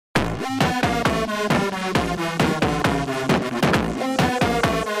We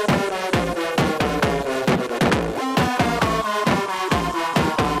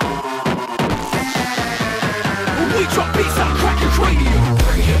drop beats out, crack your cranium.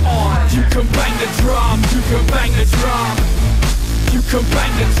 Bring it on. You can bang the drum, you can bang the drum. You can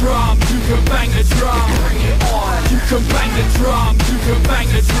bang the drum, you can bang the drum. Bring it on. You can bang the drum, you can bang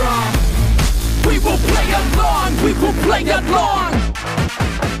the drum. We will play along, we will play along.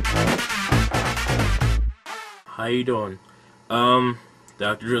 How you doing?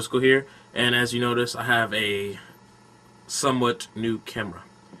 Dr. Driscoll here, and as you notice, I have a somewhat new camera.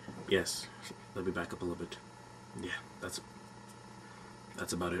 Yes, let me back up a little bit. Yeah, that's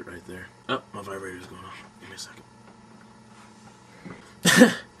about it right there. Oh, my vibrator's going off. Give me a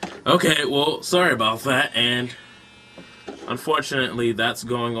second. Okay, well, sorry about that, and unfortunately, that's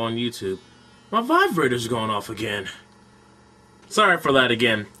going on YouTube. My vibrator's going off again. Sorry for that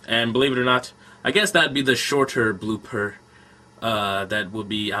again, and believe it or not, I guess that'd be the shorter blooper that will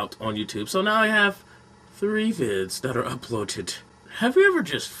be out on YouTube. So now I have 3 vids that are uploaded. Have you ever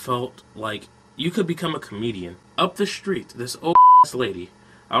just felt like you could become a comedian? Up the street, this old ass lady,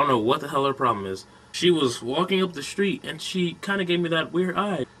 I don't know what the hell her problem is. She was walking up the street and she kind of gave me that weird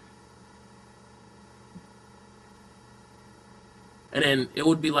eye. And then it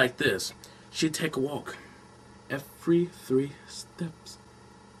would be like this. She'd take a walk every 3 steps.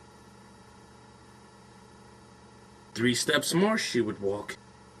 3 steps more, she would walk.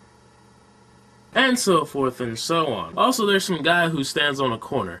 And so forth and so on. Also, there's some guy who stands on a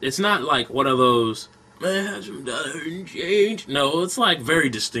corner. It's not like one of those, man, have some dollar and change. No, it's like very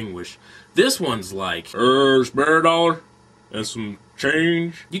distinguished. This one's like, spare a dollar and some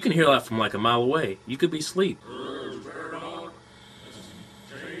change. You can hear that from like a mile away. You could be asleep. Spare a dollar and some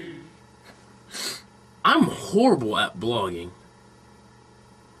change. I'm horrible at blogging.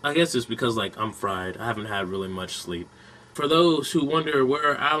 I guess it's because like I'm fried. I haven't had really much sleep. For those who wonder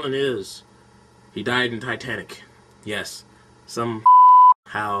where Alan is, he died in Titanic. Yes,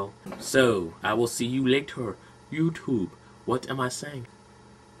 somehow. So, I will see you later, YouTube. What am I saying?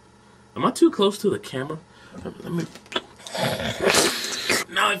 Am I too close to the camera? Let me...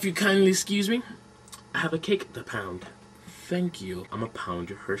 Now, if you kindly excuse me, I have a cake to pound. Thank you. I'm gonna pound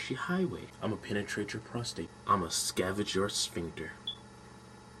your Hershey Highway. I'm gonna penetrate your prostate. I'm gonna scavenge your sphincter.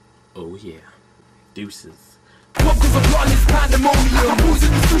 Oh yeah. Deuces. What goes on is pandemonium. I'm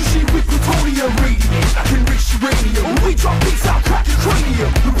losing the sushi with plutonium. Radiate, I can reach uranium. When we drop beats out, crack your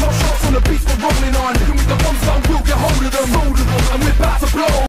cranium. We pop shots on the beats we're rolling on. And with the bombs down, we'll get hold of them. And we're about to blow.